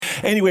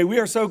Anyway, we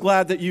are so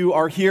glad that you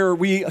are here.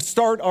 We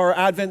start our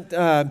Advent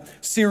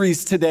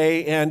series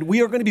today, and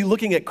we are going to be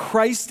looking at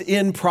Christ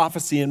in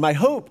prophecy. And my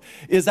hope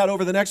is that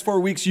over the next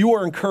 4 weeks, you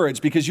are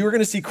encouraged because you are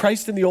going to see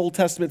Christ in the Old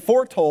Testament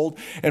foretold,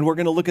 and we're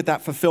going to look at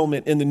that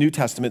fulfillment in the New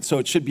Testament, so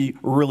it should be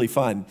really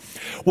fun.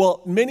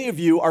 Well, many of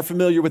you are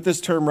familiar with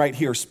this term right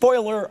here,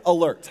 spoiler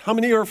alert. How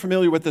many are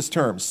familiar with this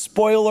term?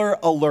 Spoiler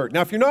alert.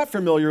 Now, if you're not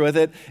familiar with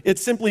it, it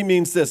simply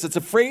means this. It's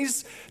a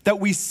phrase that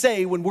we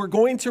say when we're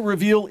going to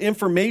reveal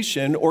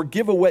information or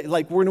give away,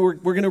 like we're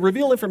going to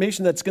reveal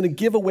information that's going to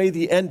give away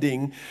the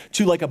ending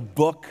to like a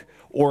book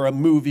or a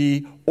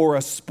movie or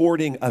a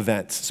sporting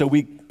event. So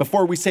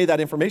before we say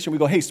that information, we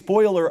go, hey,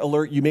 spoiler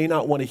alert, you may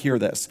not want to hear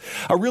this.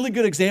 A really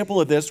good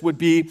example of this would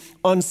be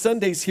on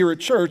Sundays here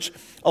at church,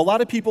 a lot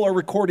of people are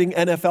recording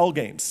NFL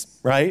games,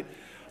 right?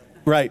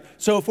 Right.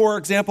 So for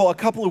example, a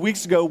couple of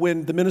weeks ago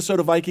when the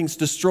Minnesota Vikings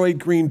destroyed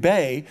Green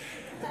Bay,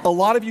 a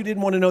lot of you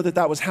didn't want to know that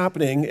that was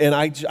happening, and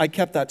I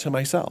kept that to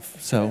myself,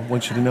 so I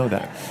want you to know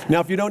that. Now,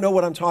 if you don't know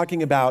what I'm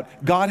talking about,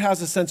 God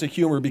has a sense of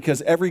humor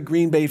because every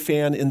Green Bay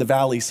fan in the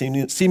Valley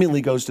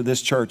seemingly goes to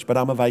this church, but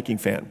I'm a Viking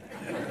fan.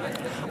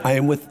 I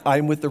am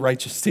with the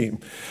righteous team.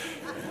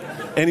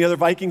 Any other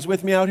Vikings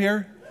with me out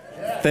here?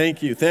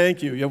 Thank you.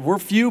 Yeah, we're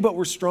few, but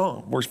we're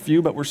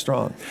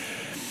strong.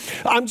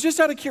 I'm just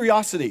out of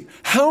curiosity.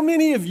 How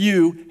many of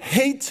you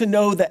hate to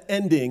know the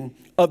ending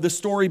of the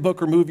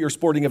storybook or movie or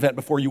sporting event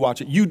before you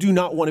watch it? You do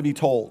not want to be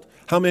told.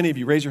 How many of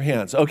you? Raise your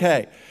hands.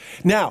 Okay.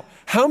 Now,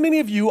 how many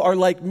of you are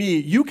like me?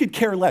 You could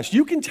care less.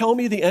 You can tell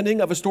me the ending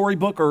of a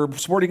storybook or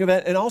sporting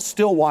event and I'll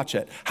still watch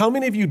it. How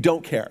many of you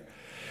don't care?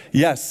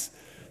 Yes.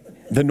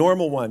 The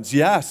normal ones.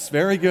 Yes.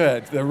 Very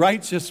good. The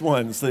righteous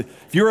ones.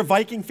 If you're a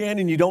Viking fan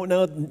and you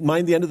don't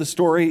mind the end of the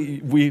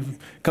story,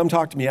 come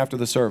talk to me after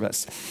the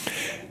service.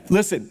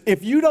 Listen,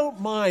 if you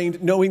don't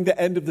mind knowing the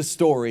end of the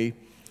story,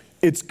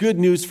 it's good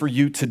news for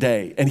you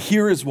today, and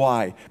here is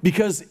why.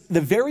 Because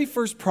the very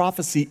first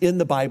prophecy in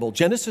the Bible,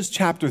 Genesis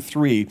chapter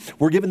 3,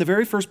 we're given the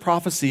very first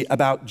prophecy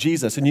about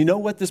Jesus. And you know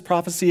what this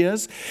prophecy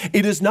is?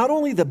 It is not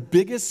only the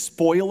biggest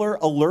spoiler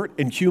alert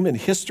in human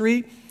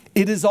history,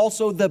 it is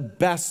also the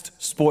best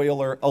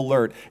spoiler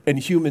alert in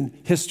human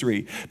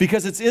history.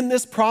 Because it's in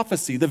this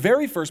prophecy, the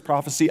very first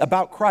prophecy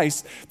about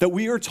Christ, that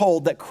we are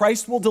told that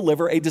Christ will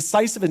deliver a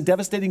decisive and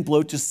devastating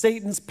blow to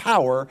Satan's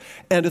power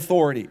and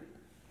authority.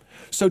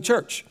 So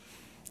church,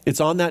 it's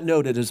on that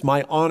note, it is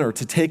my honor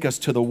to take us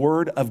to the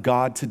Word of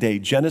God today.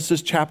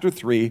 Genesis chapter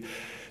 3.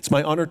 It's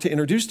my honor to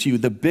introduce to you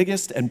the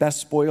biggest and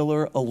best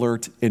spoiler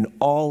alert in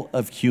all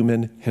of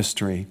human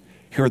history.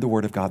 Hear the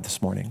Word of God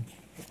this morning.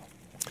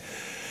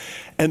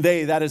 And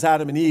they, that is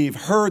Adam and Eve,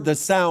 heard the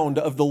sound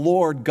of the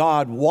Lord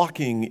God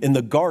walking in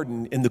the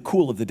garden in the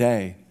cool of the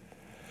day.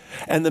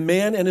 And the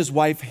man and his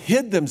wife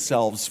hid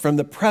themselves from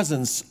the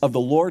presence of the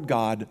Lord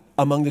God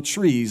among the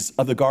trees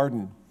of the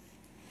garden.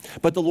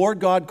 But the Lord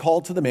God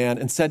called to the man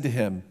and said to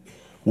him,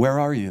 "Where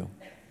are you?"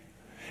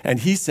 And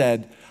he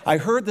said, "I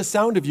heard the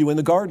sound of you in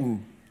the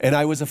garden, and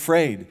I was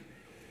afraid,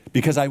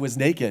 because I was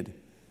naked,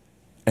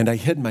 and I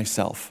hid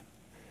myself."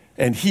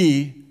 And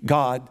he,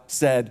 God,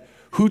 said,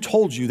 "Who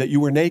told you that you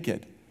were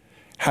naked?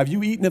 Have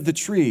you eaten of the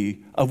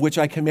tree of which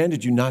I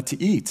commanded you not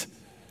to eat?"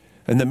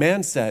 And the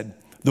man said,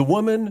 "The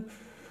woman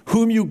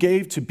whom you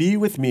gave to be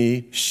with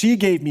me, she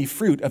gave me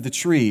fruit of the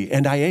tree,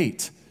 and I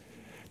ate."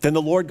 Then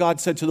the Lord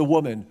God said to the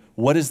woman,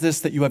 "What is this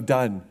that you have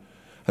done?"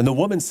 And the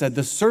woman said,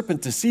 "The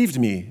serpent deceived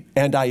me,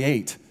 and I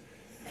ate."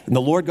 And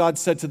the Lord God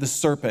said to the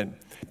serpent,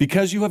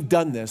 "Because you have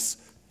done this,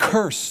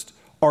 cursed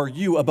are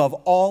you above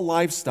all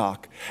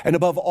livestock and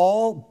above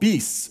all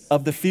beasts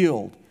of the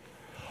field.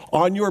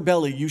 On your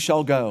belly you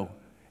shall go,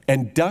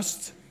 and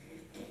dust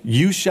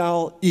you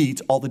shall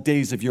eat all the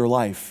days of your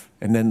life."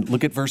 And then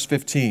look at verse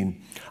 15.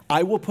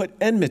 "I will put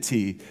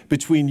enmity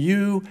between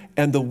you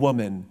and the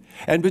woman,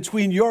 and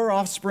between your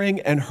offspring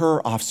and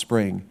her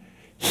offspring.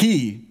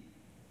 He,"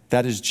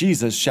 that is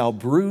Jesus, "shall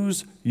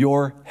bruise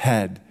your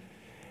head,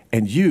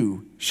 and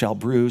you shall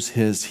bruise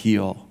his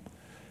heel."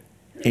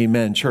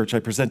 Amen. Church, I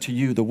present to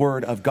you the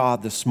word of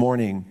God this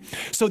morning.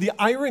 So the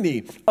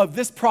irony of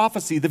this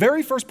prophecy, the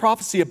very first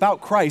prophecy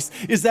about Christ,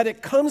 is that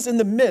it comes in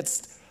the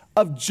midst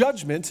of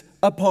judgment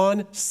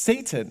upon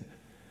Satan.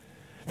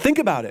 Think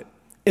about it.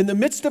 In the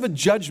midst of a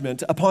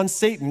judgment upon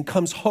Satan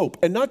comes hope,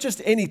 and not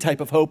just any type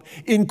of hope,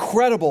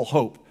 incredible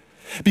hope.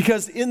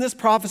 Because in this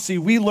prophecy,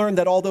 we learn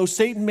that although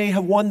Satan may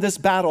have won this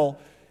battle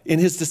in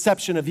his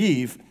deception of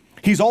Eve,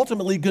 he's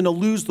ultimately going to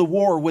lose the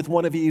war with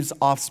one of Eve's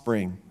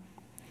offspring.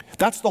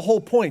 That's the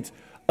whole point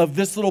of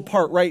this little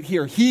part right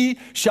here. He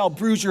shall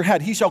bruise your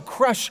head. He shall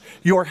crush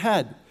your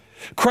head.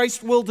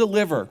 Christ will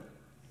deliver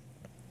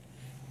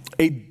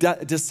a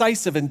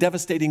decisive and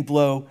devastating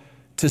blow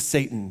to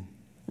Satan,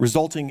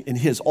 resulting in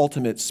his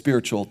ultimate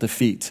spiritual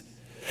defeat.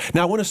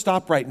 Now, I want to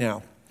stop right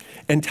now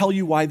and tell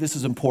you why this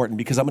is important,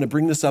 because I'm going to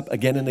bring this up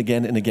again and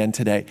again and again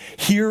today.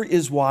 Here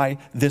is why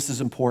this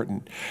is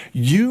important.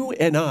 You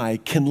and I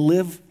can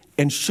live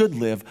and should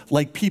live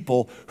like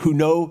people who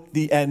know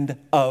the end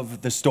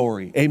of the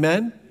story.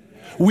 Amen?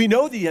 We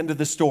know the end of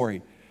the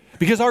story.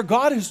 Because our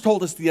God has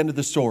told us the end of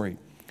the story.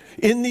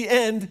 In the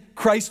end,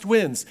 Christ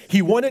wins.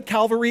 He won at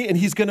Calvary, and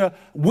he's going to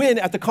win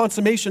at the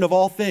consummation of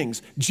all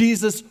things.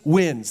 Jesus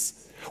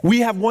wins. We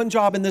have one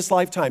job in this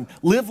lifetime.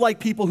 Live like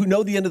people who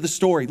know the end of the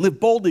story.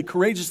 Live boldly,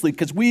 courageously,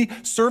 because we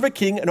serve a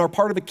king and are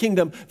part of a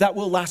kingdom that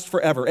will last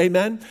forever.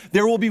 Amen?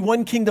 There will be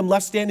one kingdom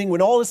left standing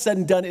when all is said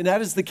and done, and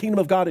that is the kingdom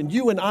of God, and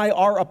you and I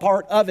are a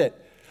part of it.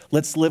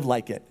 Let's live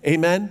like it.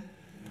 Amen?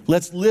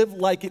 Let's live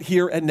like it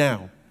here and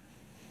now.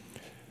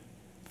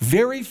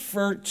 Very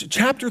first,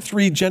 chapter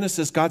 3,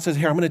 Genesis, God says,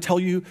 here, I'm going to tell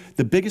you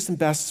the biggest and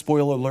best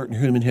spoiler alert in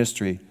human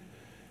history.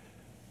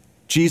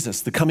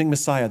 Jesus, the coming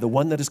Messiah, the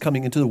one that is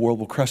coming into the world,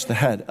 will crush the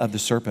head of the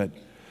serpent.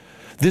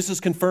 This is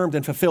confirmed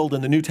and fulfilled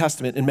in the New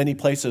Testament in many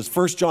places.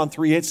 1 John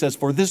 3:8 says,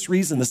 for this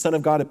reason the Son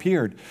of God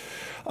appeared.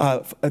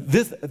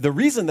 The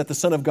reason that the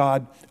Son of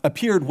God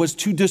appeared was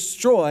to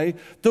destroy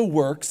the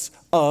works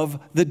of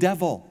the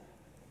devil.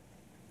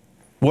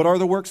 What are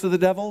the works of the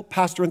devil?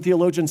 Pastor and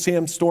theologian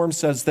Sam Storm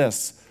says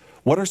this.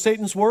 What are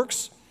Satan's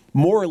works?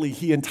 Morally,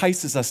 he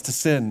entices us to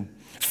sin.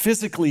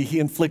 Physically, he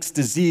inflicts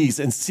disease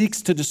and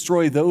seeks to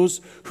destroy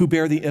those who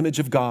bear the image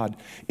of God.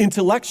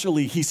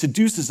 Intellectually, he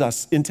seduces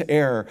us into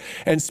error.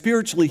 And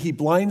spiritually, he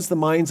blinds the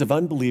minds of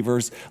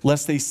unbelievers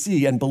lest they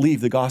see and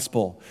believe the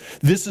gospel.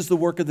 This is the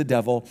work of the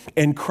devil,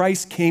 and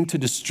Christ came to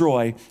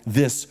destroy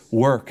this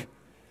work.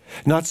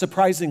 Not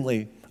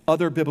surprisingly,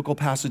 other biblical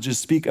passages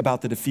speak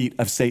about the defeat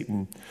of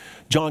Satan.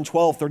 John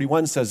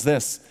 12:31 says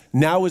this,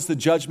 now is the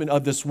judgment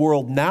of this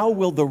world. Now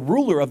will the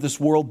ruler of this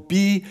world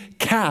be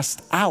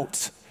cast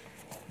out.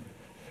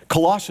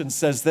 Colossians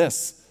says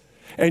this,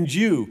 and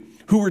you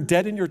who were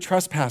dead in your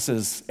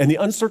trespasses and the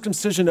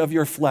uncircumcision of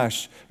your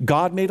flesh,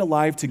 God made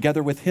alive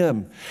together with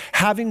him,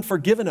 having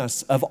forgiven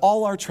us of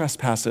all our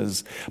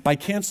trespasses by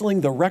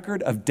canceling the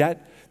record of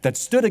debt that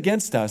stood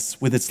against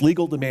us with its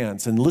legal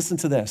demands. And listen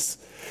to this.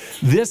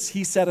 This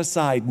he set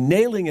aside,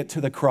 nailing it to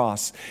the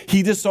cross.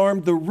 He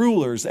disarmed the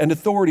rulers and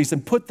authorities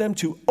and put them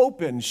to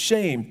open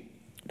shame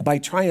by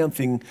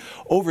triumphing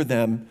over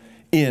them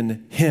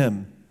in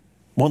him.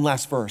 One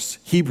last verse,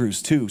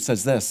 Hebrews 2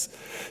 says this,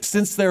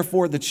 since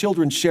therefore the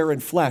children share in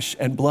flesh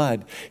and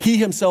blood, he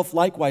himself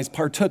likewise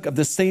partook of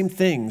the same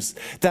things,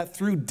 that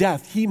through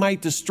death he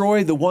might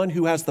destroy the one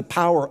who has the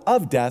power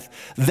of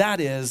death, that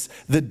is,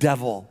 the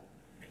devil.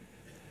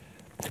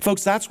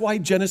 Folks, that's why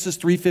Genesis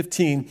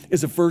 3:15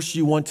 is a verse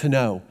you want to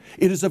know.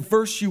 It is a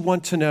verse you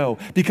want to know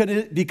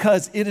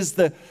because it is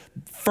the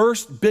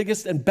first,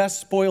 biggest, and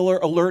best spoiler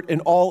alert in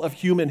all of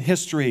human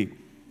history.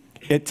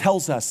 It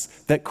tells us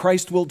that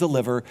Christ will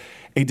deliver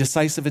a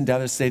decisive and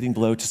devastating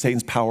blow to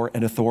Satan's power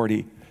and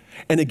authority.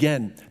 And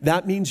again,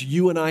 that means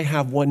you and I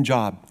have one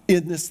job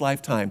in this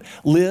lifetime.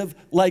 Live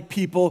like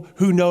people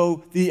who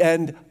know the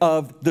end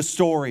of the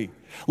story.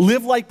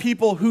 Live like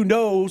people who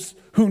know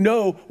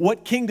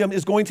what kingdom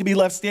is going to be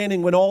left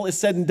standing when all is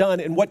said and done,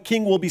 and what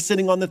king will be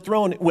sitting on the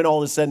throne when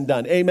all is said and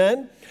done.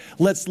 Amen?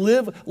 Let's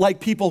live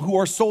like people who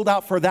are sold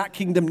out for that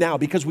kingdom now,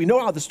 because we know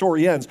how the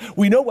story ends.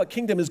 We know what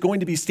kingdom is going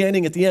to be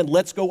standing at the end.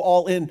 Let's go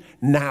all in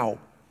now.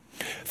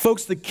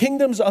 Folks, the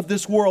kingdoms of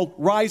this world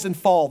rise and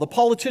fall. The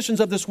politicians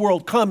of this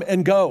world come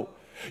and go.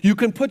 You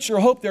can put your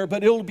hope there,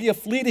 but it'll be a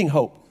fleeting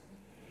hope.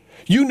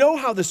 You know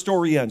how the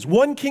story ends.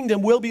 One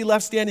kingdom will be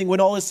left standing when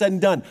all is said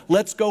and done.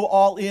 Let's go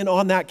all in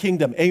on that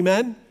kingdom.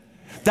 Amen?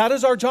 That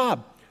is our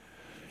job.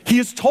 He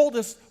has told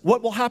us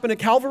what will happen at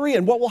Calvary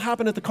and what will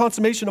happen at the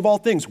consummation of all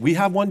things. We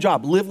have one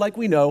job. Live like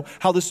we know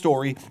how the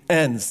story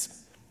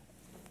ends.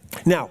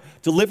 Now,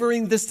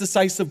 delivering this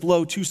decisive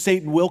blow to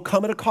Satan will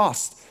come at a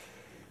cost,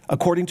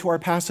 according to our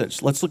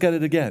passage. Let's look at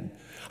it again.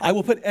 I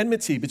will put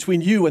enmity between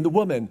you and the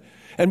woman,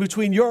 and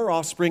between your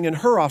offspring and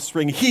her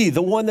offspring. He,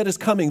 the one that is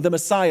coming, the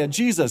Messiah,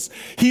 Jesus,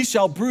 he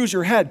shall bruise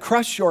your head,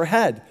 crush your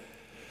head.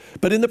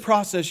 But in the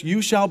process,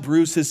 you shall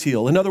bruise his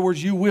heel. In other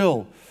words, you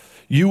will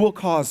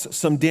cause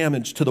some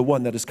damage to the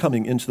one that is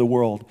coming into the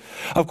world.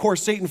 Of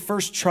course, Satan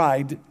first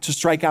tried to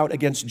strike out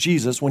against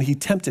Jesus when he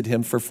tempted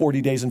him for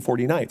 40 days and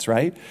 40 nights,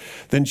 right?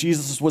 Then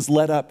Jesus was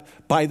led up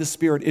by the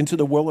Spirit into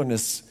the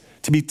wilderness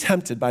to be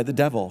tempted by the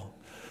devil.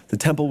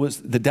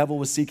 The devil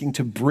was seeking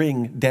to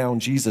bring down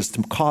Jesus,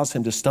 to cause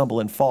him to stumble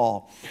and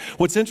fall.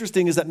 What's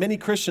interesting is that many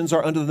Christians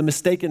are under the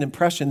mistaken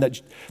impression that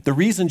the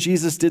reason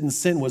Jesus didn't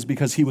sin was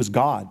because he was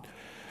God.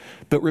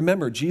 But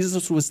remember,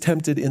 Jesus was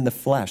tempted in the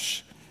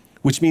flesh,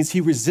 which means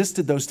he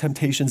resisted those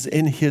temptations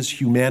in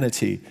his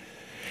humanity.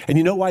 And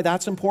you know why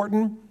that's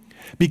important?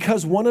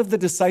 Because one of the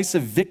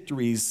decisive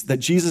victories that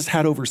Jesus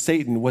had over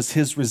Satan was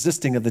his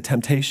resisting of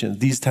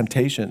these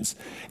temptations.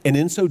 And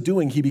in so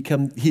doing, he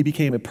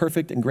became a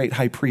perfect and great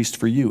high priest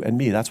for you and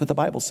me. That's what the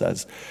Bible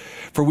says.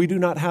 For we do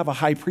not have a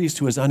high priest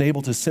who is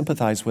unable to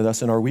sympathize with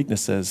us in our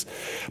weaknesses,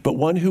 but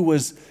one who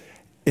was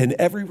in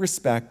every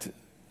respect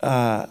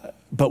was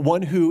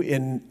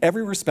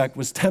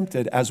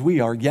tempted as we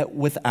are, yet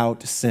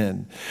without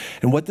sin.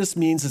 And what this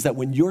means is that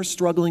when you're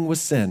struggling with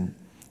sin,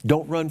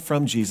 don't run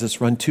from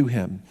Jesus, run to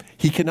him.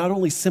 He can not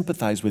only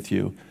sympathize with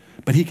you,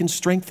 but he can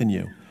strengthen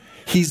you.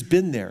 He's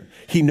been there.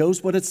 He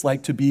knows what it's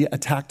like to be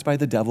attacked by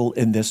the devil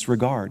in this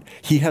regard.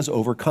 He has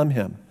overcome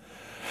him.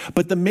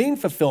 But the main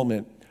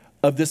fulfillment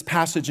of this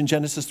passage in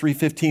Genesis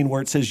 3:15,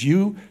 where it says,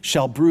 you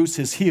shall bruise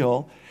his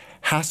heel,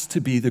 has to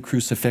be the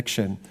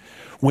crucifixion.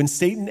 When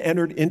Satan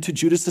entered into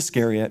Judas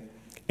Iscariot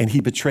and he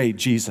betrayed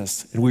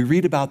Jesus. And we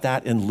read about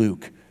that in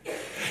Luke.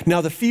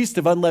 Now the feast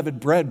of unleavened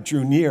bread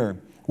drew near,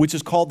 which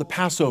is called the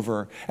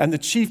Passover, and the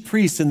chief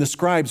priests and the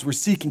scribes were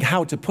seeking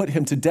how to put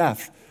him to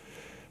death,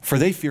 for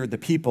they feared the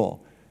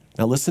people.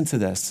 Now listen to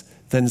this.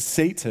 Then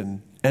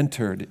Satan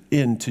entered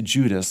into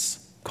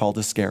Judas, called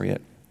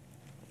Iscariot,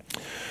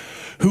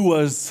 who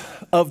was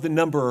of the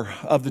number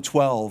of the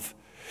 12.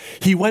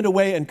 He went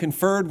away and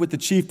conferred with the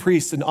chief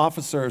priests and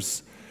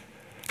officers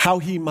how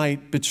he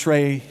might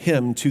betray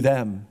him to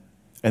them.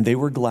 And they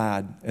were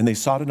glad, and they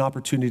sought an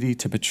opportunity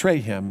to betray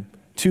him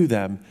to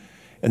them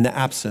in the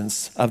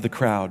absence of the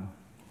crowd.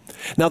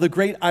 Now, the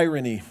great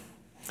irony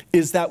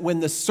is that when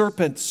the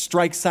serpent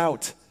strikes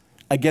out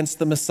against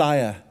the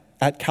Messiah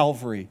at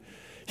Calvary,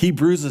 he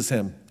bruises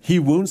him, he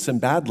wounds him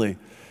badly.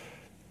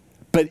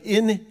 But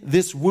in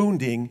this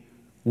wounding,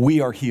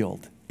 we are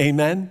healed.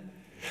 Amen?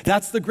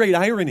 That's the great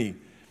irony,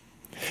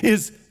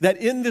 is that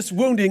in this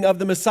wounding of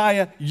the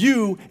Messiah,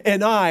 you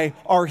and I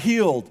are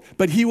healed.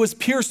 But he was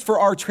pierced for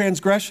our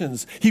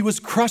transgressions. He was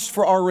crushed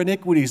for our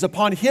iniquities.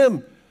 Upon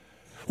him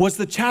was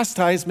the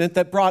chastisement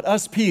that brought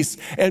us peace.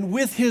 And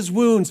with his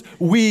wounds,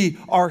 we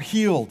are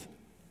healed.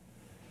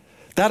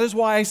 That is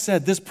why I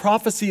said this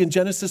prophecy in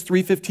Genesis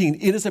 3:15,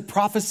 it is a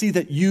prophecy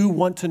that you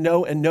want to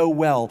know and know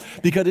well,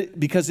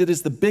 because it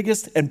is the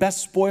biggest and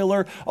best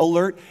spoiler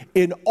alert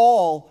in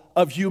all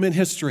of human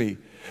history.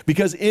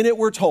 Because in it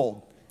we're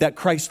told that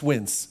Christ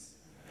wins.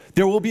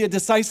 There will be a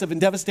decisive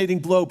and devastating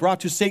blow brought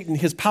to Satan,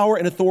 his power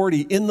and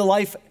authority in the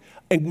life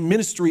and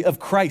ministry of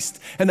Christ.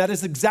 And that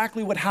is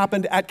exactly what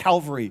happened at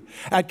Calvary.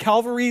 At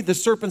Calvary, the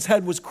serpent's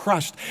head was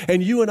crushed,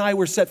 and you and I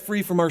were set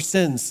free from our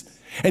sins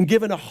and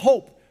given a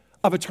hope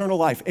of eternal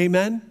life.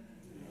 Amen?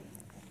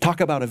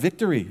 Talk about a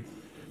victory.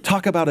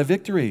 Talk about a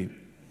victory.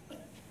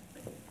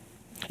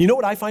 You know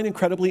what I find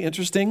incredibly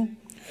interesting?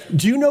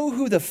 Do you know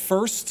who the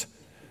first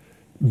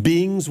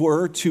beings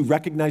were to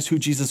recognize who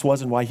Jesus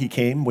was and why he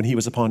came when he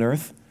was upon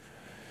earth?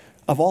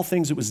 Of all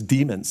things, it was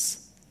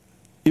demons.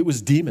 It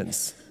was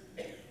demons.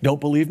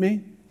 Don't believe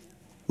me?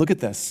 Look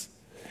at this.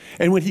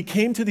 And when he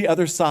came to the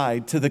other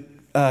side, to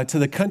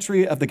the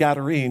country of the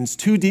Gadarenes,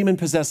 2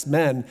 demon-possessed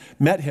men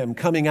met him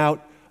coming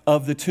out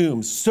of the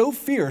tombs, so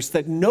fierce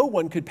that no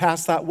one could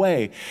pass that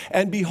way.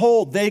 And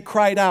behold, they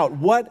cried out,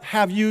 "What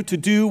have you to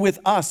do with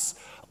us,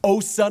 O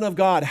Son of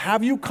God?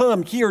 Have you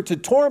come here to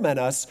torment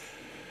us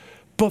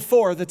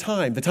before the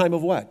time?" The time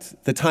of what?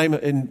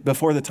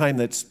 Before the time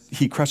that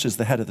he crushes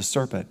the head of the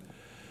serpent.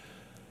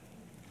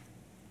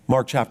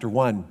 Mark chapter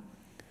 1.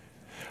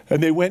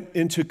 And they went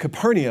into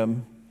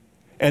Capernaum,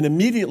 and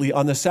immediately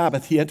on the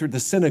Sabbath, he entered the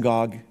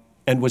synagogue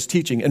and was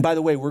teaching. And by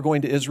the way, we're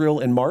going to Israel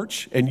in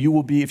March, and you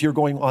will be, if you're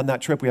going on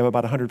that trip, we have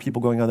about 100 people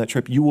going on that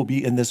trip, you will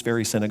be in this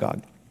very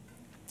synagogue.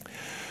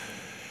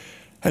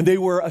 And they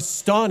were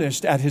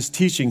astonished at his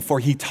teaching,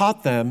 for he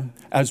taught them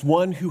as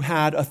one who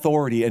had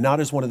authority and not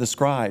as one of the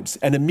scribes.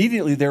 And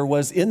immediately there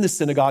was in the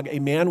synagogue a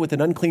man with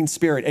an unclean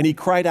spirit, and he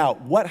cried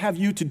out, "What have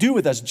you to do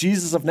with us,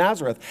 Jesus of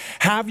Nazareth?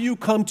 Have you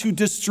come to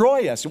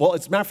destroy us?" Well,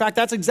 as a matter of fact,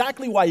 that's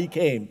exactly why he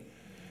came.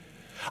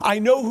 "I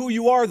know who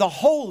you are, the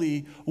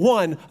Holy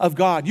One of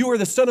God. You are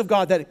the Son of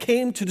God that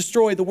came to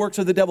destroy the works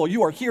of the devil.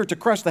 You are here to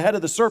crush the head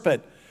of the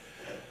serpent."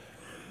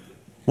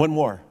 One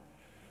more.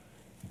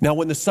 Now,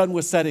 when the sun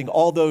was setting,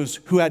 all those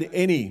who had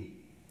any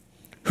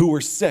who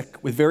were sick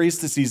with various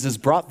diseases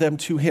brought them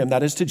to him,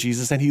 that is to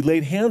Jesus, and he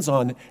laid hands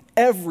on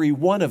every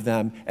one of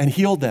them and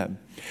healed them.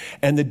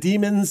 And the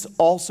demons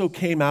also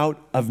came out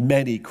of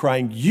many,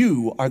 crying,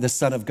 "You are the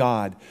Son of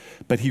God."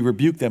 But he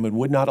rebuked them and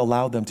would not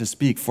allow them to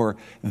speak, for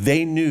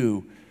they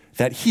knew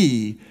that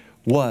he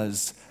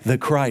was the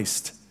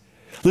Christ.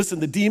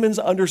 Listen, the demons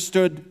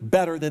understood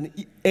better than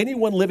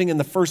anyone living in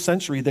the first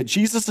century that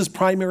Jesus'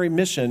 primary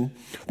mission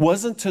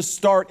wasn't to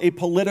start a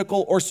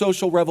political or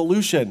social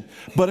revolution,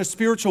 but a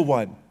spiritual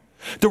one.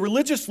 The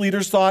religious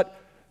leaders thought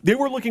they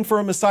were looking for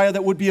a Messiah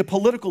that would be a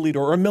political leader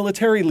or a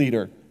military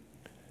leader.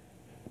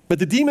 But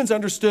the demons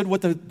understood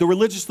what the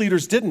religious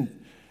leaders didn't.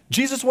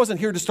 Jesus wasn't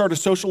here to start a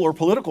social or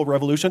political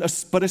revolution,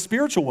 but a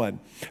spiritual one.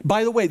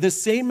 By the way,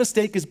 this same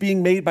mistake is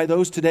being made by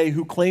those today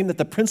who claim that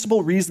the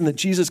principal reason that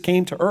Jesus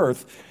came to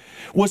earth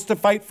was to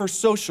fight for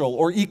social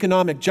or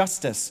economic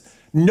justice.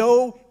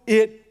 No,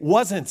 it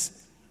wasn't.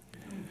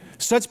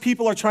 Such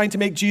people are trying to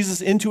make Jesus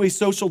into a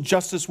social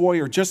justice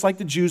warrior, just like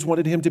the Jews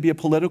wanted him to be a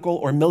political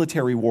or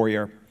military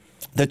warrior.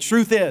 The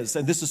truth is,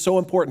 and this is so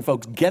important,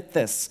 folks, get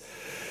this.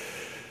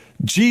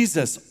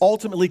 Jesus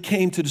ultimately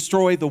came to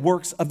destroy the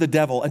works of the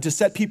devil and to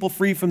set people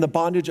free from the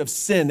bondage of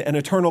sin and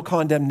eternal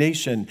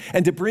condemnation,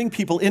 and to bring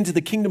people into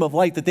the kingdom of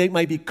light that they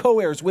might be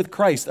co-heirs with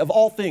Christ of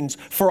all things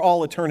for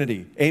all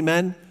eternity.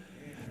 Amen?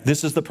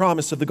 This is the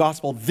promise of the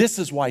gospel. This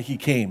is why he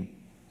came.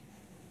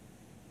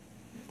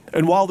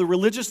 And while the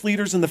religious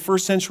leaders in the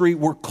first century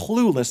were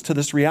clueless to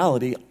this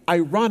reality,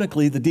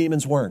 ironically, the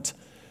demons weren't.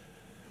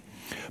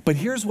 But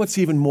here's what's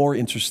even more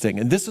interesting,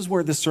 and this is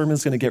where this sermon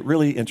is going to get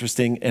really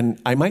interesting, and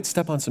I might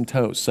step on some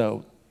toes,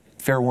 so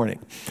fair warning.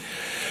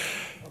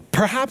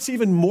 Perhaps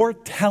even more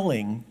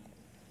telling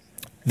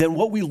than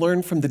what we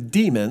learned from the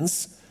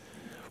demons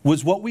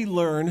was what we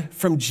learned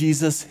from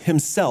Jesus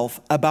himself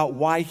about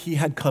why he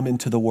had come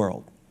into the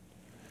world.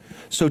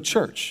 So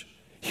church,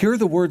 hear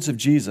the words of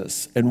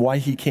Jesus and why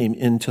he came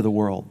into the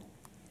world.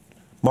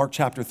 Mark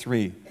chapter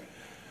 3.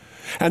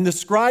 And the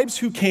scribes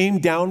who came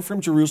down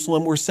from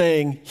Jerusalem were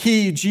saying,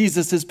 he,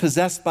 Jesus, is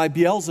possessed by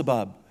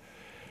Beelzebub.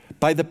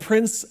 By the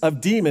prince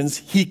of demons,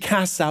 he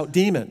casts out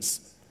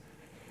demons.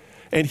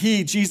 And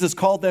he, Jesus,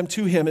 called them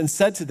to him and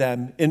said to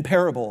them in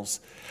parables,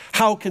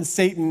 how can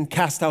Satan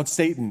cast out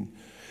Satan?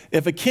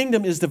 If a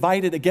kingdom is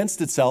divided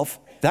against itself,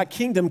 that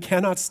kingdom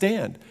cannot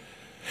stand.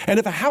 And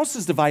if a house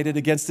is divided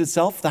against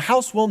itself, the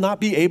house will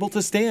not be able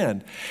to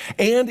stand.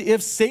 And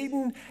if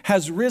Satan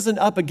has risen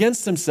up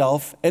against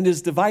himself and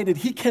is divided,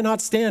 he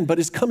cannot stand, but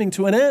is coming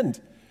to an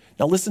end.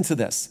 Now listen to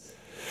this.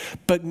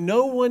 But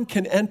no one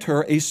can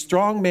enter a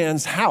strong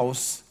man's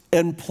house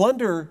and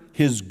plunder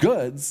his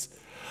goods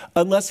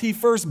unless he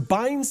first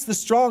binds the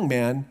strong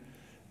man,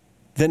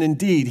 then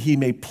indeed he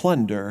may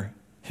plunder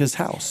his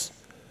house.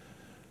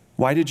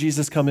 Why did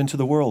Jesus come into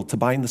the world? To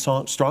bind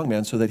the strong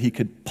man so that he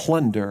could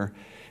plunder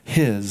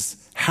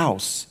his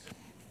house.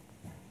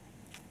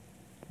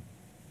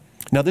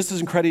 Now, this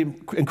is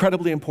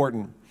incredibly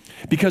important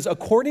because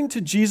according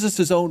to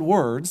Jesus' own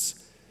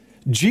words,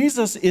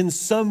 Jesus in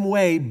some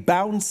way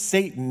bound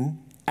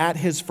Satan at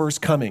his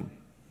first coming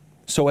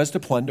so as to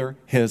plunder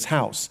his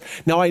house.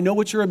 Now, I know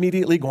what you're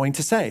immediately going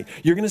to say.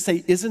 You're going to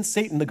say, isn't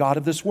Satan the god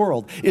of this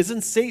world?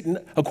 Isn't Satan,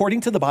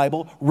 according to the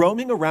Bible,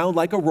 roaming around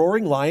like a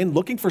roaring lion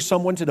looking for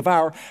someone to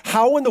devour?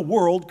 How in the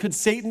world could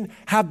Satan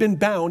have been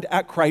bound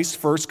at Christ's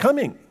first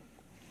coming?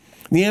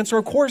 The answer,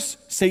 of course,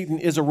 Satan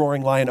is a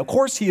roaring lion. Of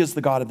course, he is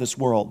the god of this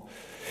world.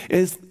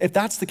 If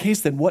that's the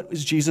case, then what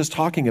is Jesus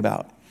talking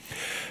about?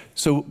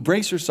 So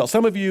brace yourself.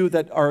 Some of you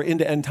that are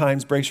into end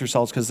times, brace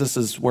yourselves because this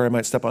is where I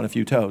might step on a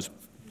few toes.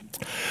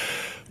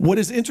 What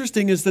is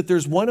interesting is that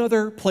there's one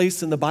other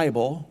place in the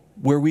Bible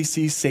where we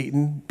see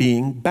Satan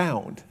being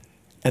bound,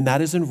 and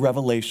that is in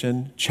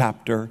Revelation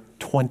chapter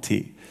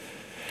 20.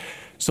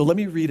 So let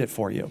me read it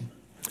for you.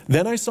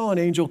 Then I saw an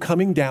angel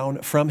coming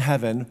down from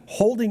heaven,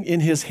 holding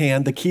in his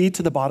hand the key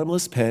to the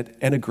bottomless pit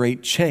and a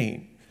great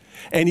chain.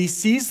 And he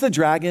seized the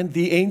dragon,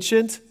 the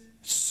ancient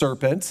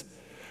serpent,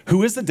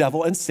 who is the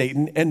devil and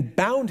Satan, and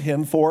bound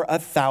him for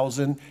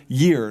 1,000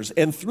 years,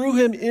 and threw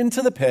him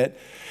into the pit,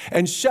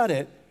 and shut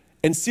it,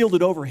 and sealed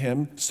it over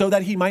him, so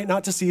that he might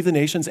not deceive the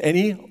nations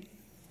any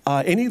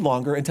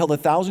longer until the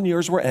 1,000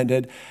 years were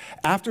ended.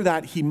 After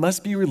that, he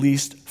must be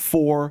released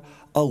for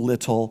a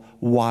little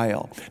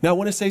while. Now, I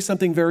want to say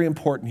something very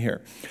important here.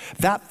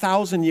 That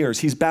 1,000 years,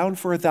 he's bound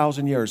for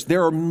 1,000 years.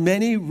 There are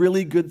many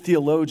really good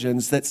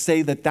theologians that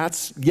say that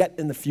that's yet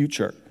in the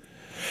future.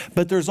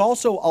 But there's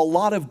also a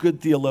lot of good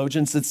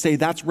theologians that say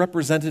that's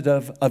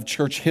representative of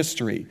church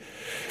history.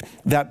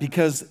 That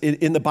because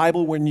in the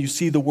Bible, when you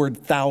see the word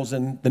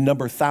 1,000, the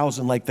number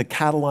 1,000, like the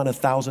cattle on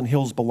 1,000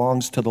 hills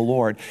belongs to the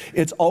Lord,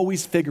 it's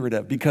always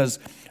figurative because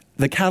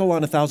the cattle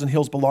on 1,000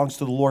 hills belongs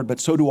to the Lord, but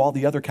so do all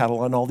the other cattle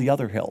on all the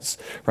other hills,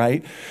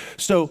 right?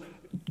 So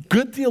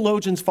good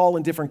theologians fall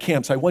in different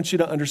camps. I want you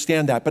to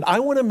understand that. But I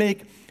want to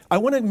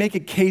make a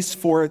case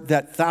for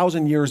that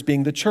 1,000 years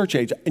being the church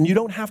age. And you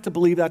don't have to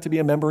believe that to be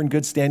a member in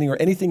good standing or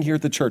anything here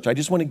at the church. I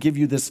just want to give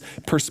you this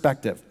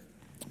perspective.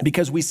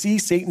 Because we see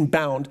Satan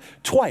bound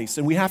twice,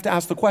 and we have to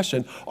ask the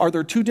question, are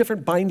there two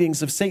different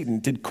bindings of Satan?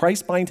 Did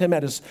Christ bind him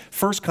at his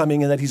first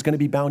coming and that he's going to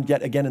be bound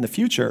yet again in the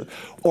future?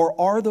 Or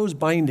are those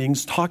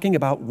bindings talking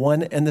about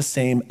one and the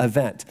same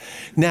event?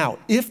 Now,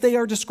 if they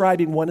are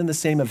describing one and the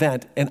same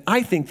event, and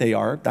I think they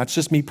are, that's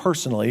just me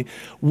personally,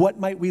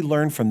 what might we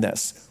learn from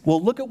this? Well,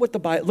 look at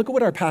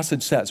what our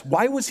passage says.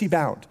 Why was he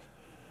bound?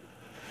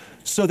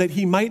 So that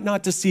he might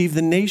not deceive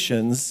the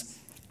nations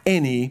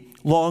any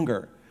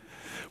longer.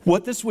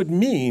 What this would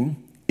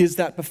mean is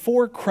that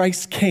before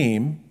Christ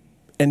came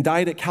and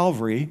died at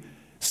Calvary,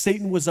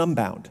 Satan was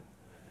unbound,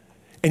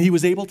 and he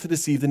was able to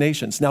deceive the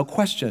nations. Now,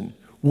 question,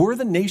 were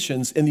the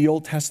nations in the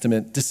Old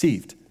Testament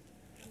deceived?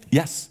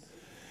 Yes.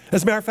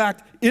 As a matter of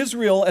fact,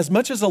 Israel, as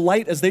much as a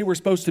light as they were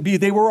supposed to be,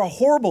 they were a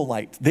horrible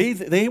light.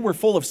 They were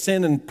full of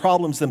sin and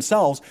problems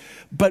themselves,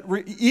 but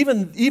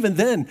even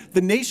then,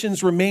 the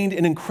nations remained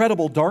in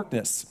incredible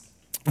darkness.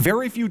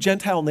 Very few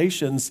Gentile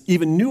nations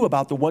even knew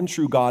about the one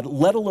true God,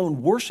 let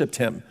alone worshiped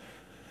him.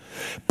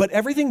 But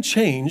everything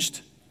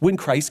changed when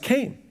Christ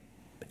came.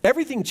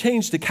 Everything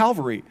changed at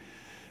Calvary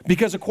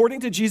because according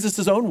to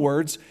Jesus' own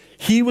words,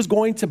 he was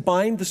going to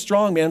bind the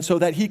strong man so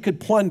that he could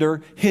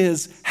plunder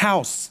his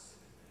house.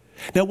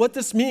 Now, what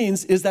this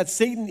means is that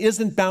Satan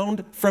isn't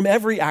bound from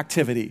every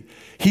activity.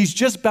 He's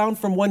just bound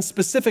from one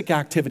specific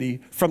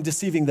activity, from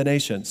deceiving the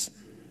nations,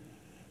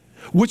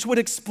 which would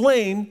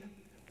explain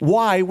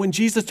why, when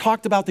Jesus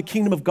talked about the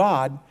kingdom of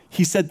God,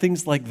 he said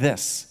things like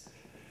this.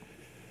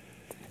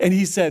 And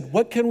he said,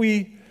 what can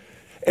we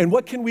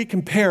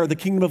compare the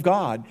kingdom of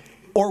God?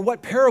 Or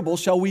what parable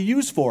shall we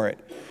use for it?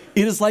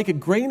 It is like a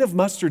grain of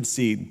mustard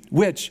seed,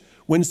 which,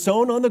 when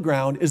sown on the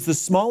ground, is the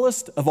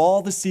smallest of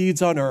all the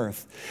seeds on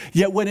earth.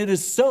 Yet when it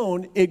is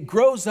sown, it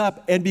grows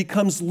up and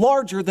becomes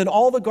larger than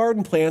all the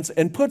garden plants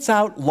and puts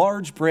out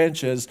large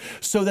branches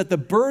so that the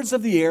birds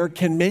of the air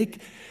can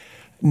make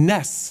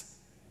nests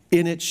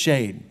in its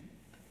shade.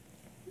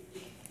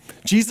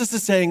 Jesus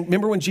is saying,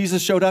 remember when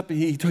Jesus showed up,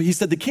 he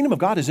said, the kingdom of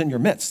God is in your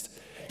midst.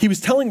 He was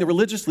telling the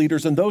religious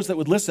leaders and those that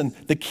would listen,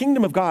 the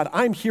kingdom of God,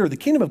 I'm here. The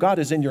kingdom of God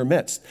is in your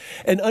midst.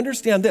 And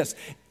understand this,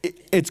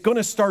 it's going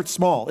to start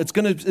small. It's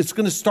going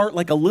to start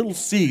like a little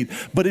seed,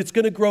 but it's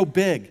going to grow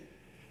big.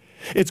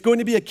 It's going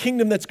to be a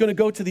kingdom that's going to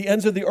go to the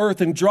ends of the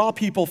earth and draw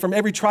people from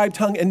every tribe,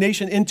 tongue, and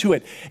nation into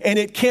it. And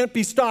it can't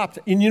be stopped.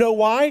 And you know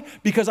why?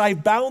 Because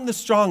I've bound the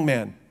strong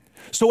man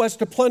so as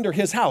to plunder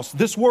his house,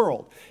 this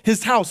world.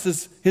 His house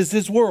is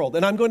his world,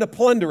 and I'm going to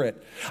plunder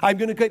it. I'm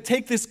going to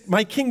take this,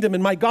 my kingdom,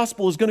 and my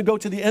gospel is going to go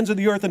to the ends of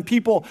the earth, and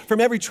people from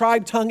every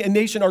tribe, tongue, and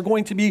nation are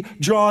going to be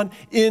drawn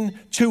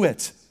into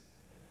it.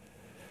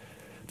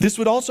 This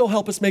would also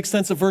help us make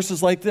sense of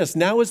verses like this.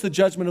 Now is the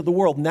judgment of the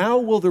world. Now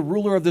will the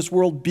ruler of this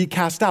world be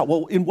cast out.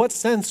 Well, in what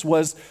sense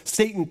was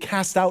Satan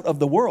cast out of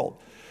the world?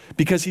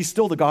 Because he's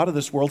still the god of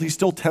this world. He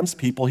still tempts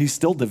people. He's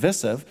still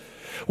divisive.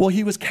 Well,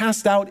 he was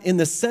cast out in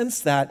the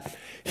sense that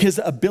his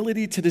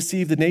ability to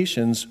deceive the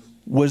nations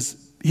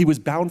he was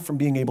bound from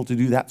being able to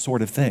do that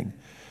sort of thing.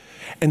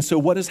 And so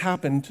what has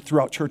happened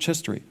throughout church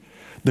history?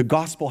 The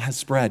gospel has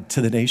spread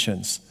to the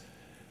nations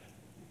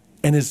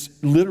and has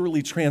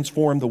literally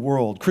transformed the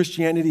world.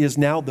 Christianity is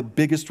now the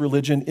biggest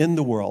religion in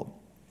the world.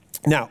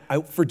 Now,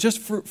 for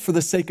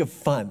the sake of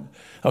fun,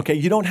 okay,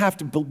 you don't have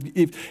to,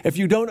 if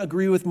you don't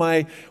agree with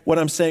what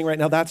I'm saying right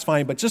now, that's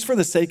fine, but just for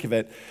the sake of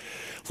it,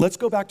 let's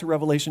go back to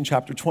Revelation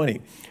chapter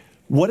 20.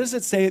 What does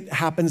it say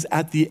happens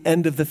at the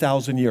end of the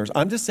 1,000 years?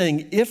 I'm just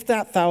saying, if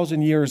that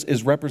 1,000 years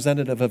is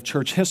representative of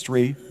church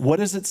history, what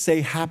does it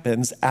say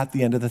happens at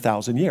the end of the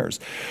 1,000 years?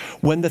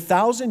 When the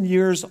 1,000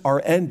 years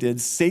are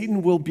ended,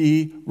 Satan will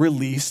be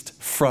released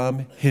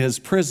from his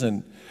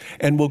prison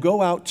and will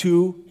go out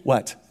to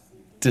what?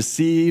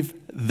 Deceive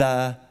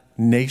the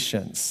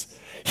nations.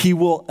 He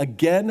will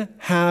again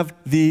have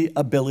the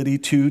ability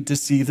to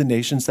deceive the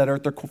nations that are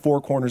at the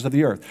four corners of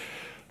the earth.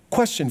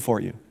 Question for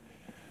you.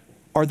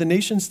 Are the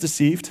nations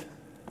deceived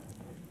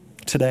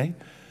today?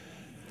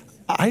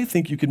 I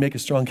think you could make a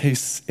strong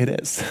case it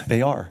is.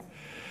 They are.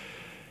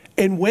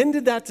 And when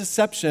did that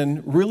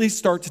deception really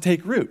start to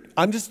take root?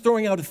 I'm just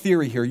throwing out a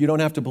theory here. You don't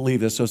have to believe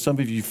this, so some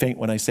of you faint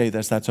when I say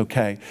this. That's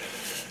okay.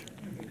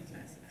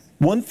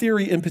 One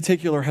theory in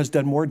particular has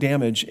done more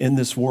damage in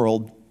this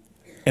world,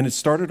 and it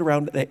started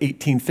around the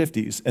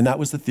 1850s, and that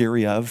was the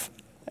theory of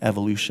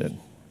evolution.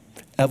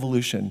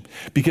 Evolution.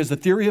 Because the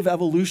theory of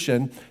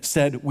evolution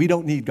said, we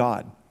don't need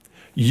God.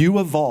 You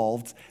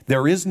evolved.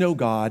 There is no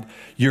God.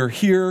 You're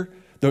here.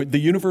 The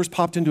universe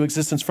popped into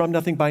existence from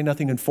nothing, by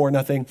nothing, and for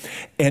nothing.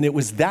 And it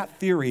was that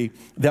theory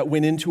that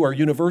went into our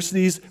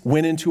universities,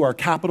 went into our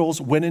capitals,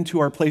 went into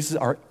our places,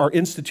 our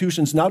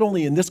institutions, not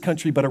only in this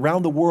country, but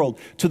around the world,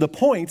 to the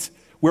point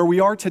where we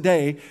are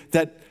today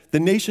that the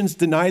nations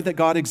deny that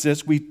God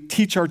exists. We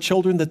teach our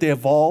children that they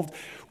evolved.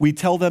 We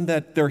tell them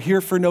that they're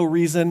here for no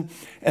reason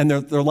and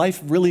their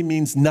life really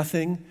means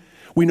nothing.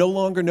 We no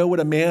longer know what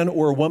a man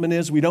or a woman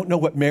is. We don't know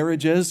what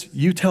marriage is.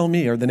 You tell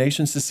me, are the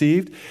nations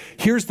deceived?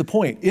 Here's the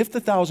point. If the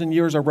 1,000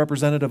 years are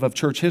representative of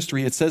church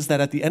history, it says that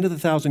at the end of the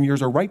 1,000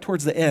 years, or right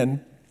towards the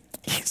end,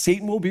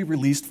 Satan will be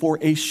released for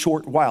a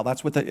short while.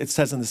 That's what it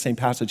says in the same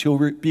passage.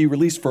 He'll be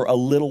released for a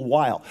little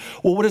while.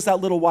 Well, what does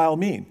that little while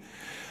mean?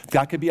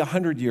 That could be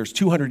 100 years,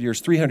 200 years,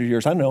 300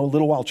 years. I don't know, a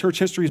little while. Church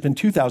history has been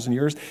 2,000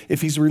 years.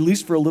 If he's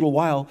released for a little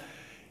while,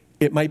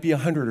 it might be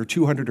 100 or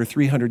 200 or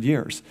 300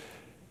 years.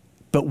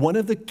 But one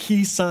of the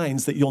key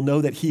signs that you'll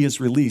know that he is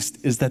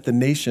released is that the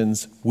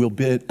nations will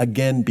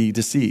again be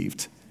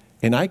deceived.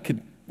 And I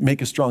could make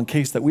a strong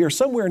case that we are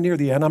somewhere near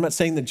the end. I'm not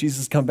saying that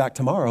Jesus come back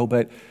tomorrow,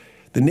 but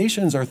the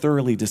nations are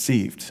thoroughly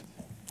deceived.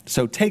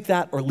 So take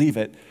that or leave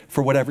it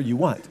for whatever you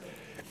want.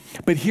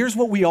 But here's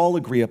what we all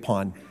agree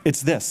upon.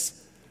 It's this.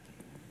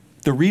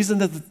 The reason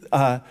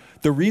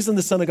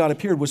the Son of God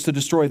appeared was to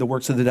destroy the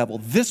works of the devil.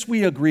 This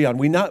we agree on.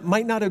 We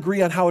might not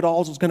agree on how it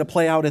all is going to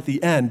play out at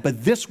the end,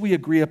 but this we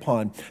agree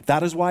upon.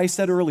 That is why I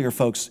said earlier,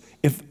 folks,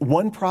 if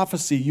one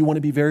prophecy you want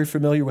to be very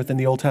familiar with in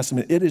the Old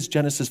Testament, it is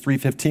Genesis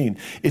 3:15.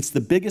 It's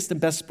the biggest and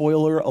best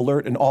spoiler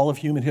alert in all of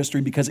human history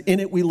because in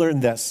it we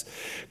learn this.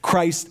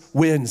 Christ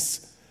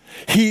wins.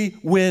 He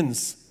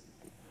wins.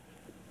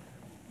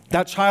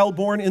 That child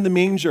born in the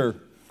manger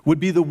would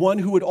be the one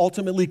who would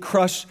ultimately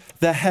crush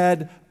the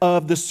head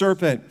of the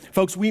serpent.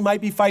 Folks, we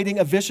might be fighting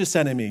a vicious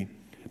enemy,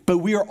 but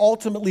we are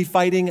ultimately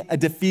fighting a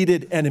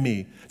defeated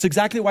enemy. It's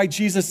exactly why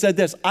Jesus said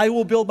this, I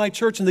will build my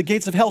church and the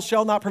gates of hell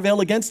shall not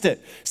prevail against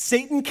it.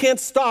 Satan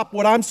can't stop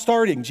what I'm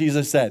starting,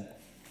 Jesus said.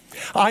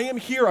 I am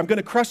here. I'm going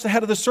to crush the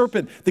head of the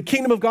serpent. The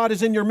kingdom of God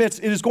is in your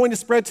midst. It is going to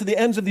spread to the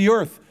ends of the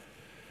earth.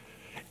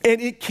 And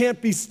it can't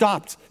be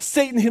stopped.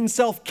 Satan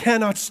himself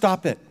cannot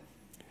stop it.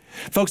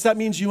 Folks, that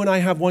means you and I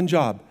have one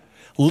job.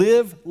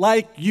 Live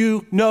like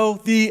you know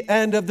the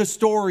end of the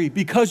story,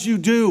 because you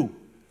do.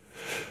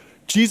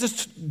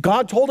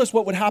 God told us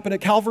what would happen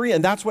at Calvary,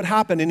 and that's what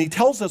happened. And he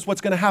tells us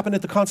what's going to happen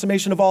at the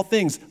consummation of all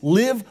things.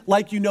 Live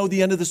like you know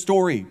the end of the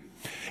story.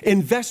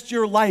 Invest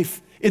your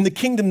life in the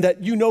kingdom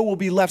that you know will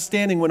be left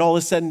standing when all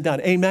is said and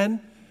done.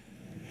 Amen?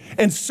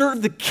 And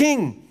serve the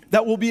King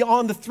that will be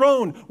on the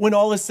throne when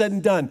all is said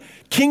and done.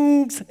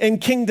 Kings and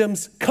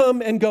kingdoms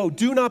come and go.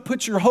 Do not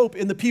put your hope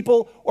in the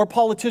people or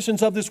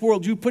politicians of this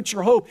world. You put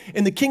your hope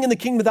in the King and the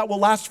kingdom that will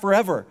last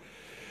forever.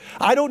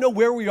 I don't know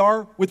where we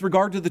are with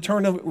regard to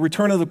the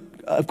return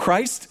of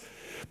Christ,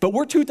 but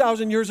we're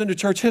 2,000 years into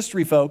church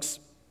history, folks.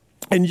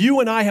 And you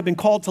and I have been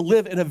called to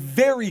live in a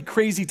very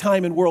crazy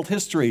time in world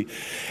history.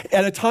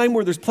 At a time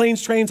where there's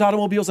planes, trains,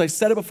 automobiles. I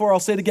said it before, I'll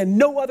say it again.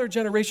 No other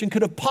generation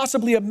could have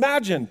possibly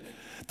imagined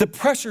the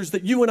pressures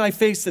that you and I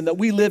face and that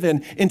we live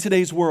in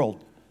today's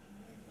world.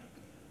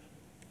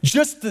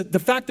 Just the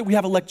fact that we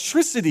have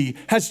electricity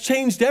has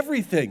changed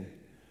everything.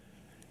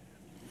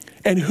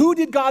 And who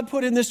did God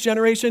put in this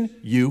generation?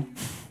 You.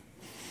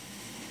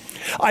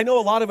 I know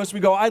a lot of us, we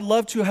go, I'd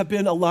love to have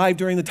been alive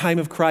during the time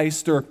of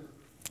Christ, or,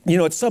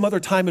 at some other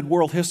time in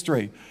world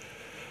history.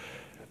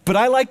 But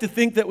I like to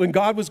think that when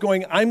God was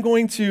going,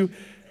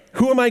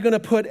 who am I going to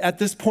put at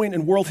this point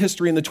in world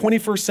history in the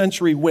 21st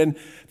century when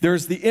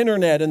there's the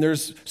internet and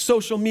there's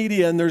social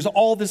media and there's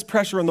all this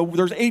pressure and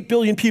there's 8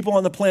 billion people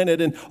on the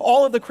planet and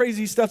all of the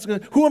crazy stuff.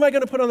 Who am I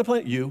going to put on the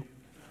planet? You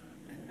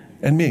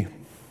and me.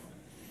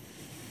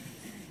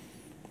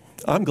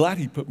 I'm glad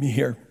he put me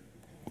here.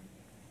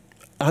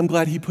 I'm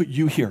glad he put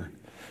you here.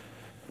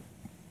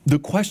 The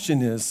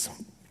question is,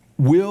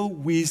 will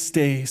we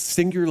stay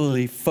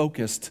singularly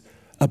focused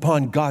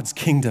upon God's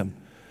kingdom?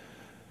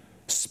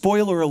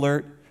 Spoiler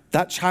alert,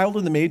 that child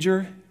in the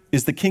manger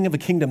is the king of a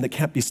kingdom that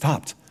can't be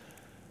stopped.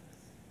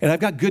 And I've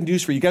got good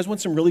news for you. You guys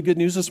want some really good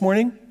news this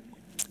morning?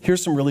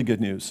 Here's some really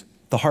good news.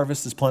 The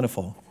harvest is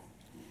plentiful.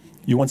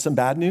 You want some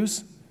bad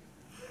news?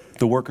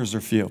 The workers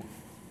are few.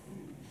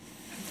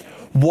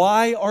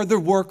 Why are the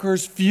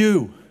workers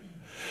few?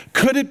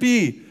 Could it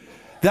be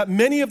that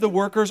many of the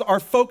workers are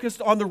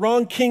focused on the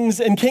wrong kings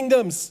and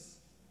kingdoms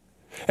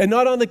and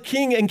not on the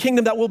king and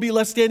kingdom that will be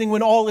left standing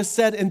when all is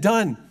said and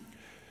done?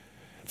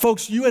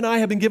 Folks, you and I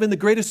have been given the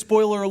greatest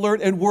spoiler alert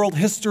in world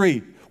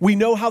history. We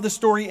know how the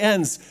story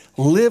ends.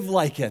 Live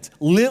like it.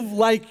 Live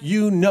like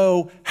you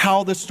know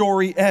how the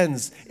story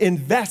ends.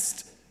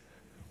 Invest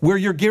where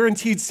you're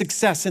guaranteed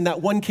success in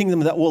that one kingdom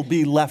that will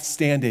be left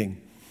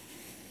standing.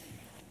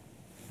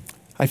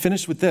 I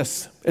finish with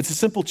this. It's a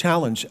simple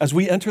challenge. As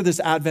we enter this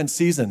Advent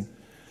season,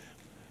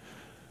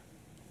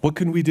 what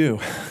can we do?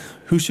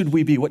 Who should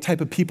we be? What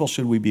type of people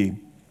should we be?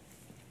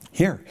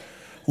 Here,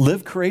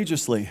 live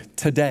courageously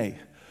today,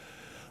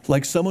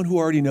 like someone who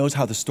already knows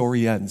how the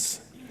story ends.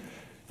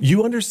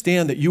 You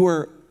understand that you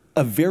are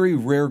a very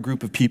rare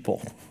group of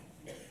people.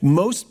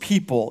 Most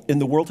people in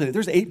the world today,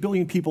 there's 8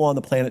 billion people on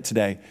the planet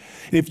today.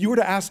 And if you were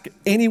to ask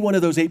any one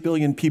of those 8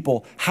 billion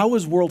people, how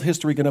is world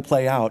history going to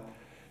play out?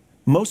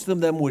 Most of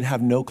them would have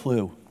no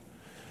clue.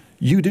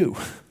 You do.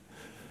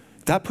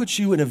 That puts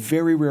you in a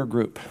very rare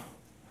group.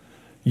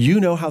 You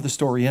know how the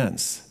story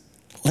ends.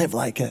 Live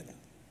like it.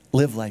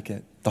 Live like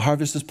it. The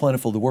harvest is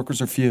plentiful. The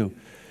workers are few.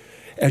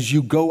 As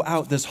you go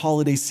out this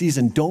holiday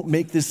season, don't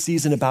make this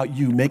season about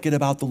you. Make it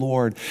about the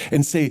Lord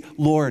and say,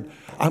 Lord,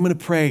 I'm going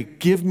to pray.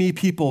 Give me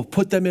people.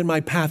 Put them in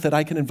my path that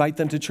I can invite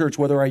them to church,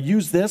 whether I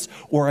use this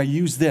or I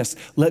use this.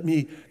 Let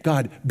me,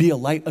 God, be a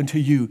light unto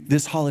you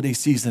this holiday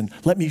season.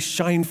 Let me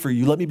shine for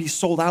you. Let me be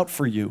sold out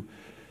for you.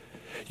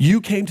 You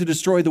came to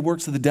destroy the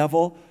works of the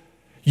devil.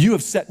 You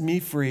have set me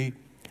free.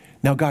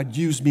 Now, God,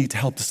 use me to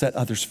help to set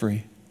others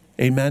free.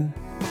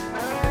 Amen.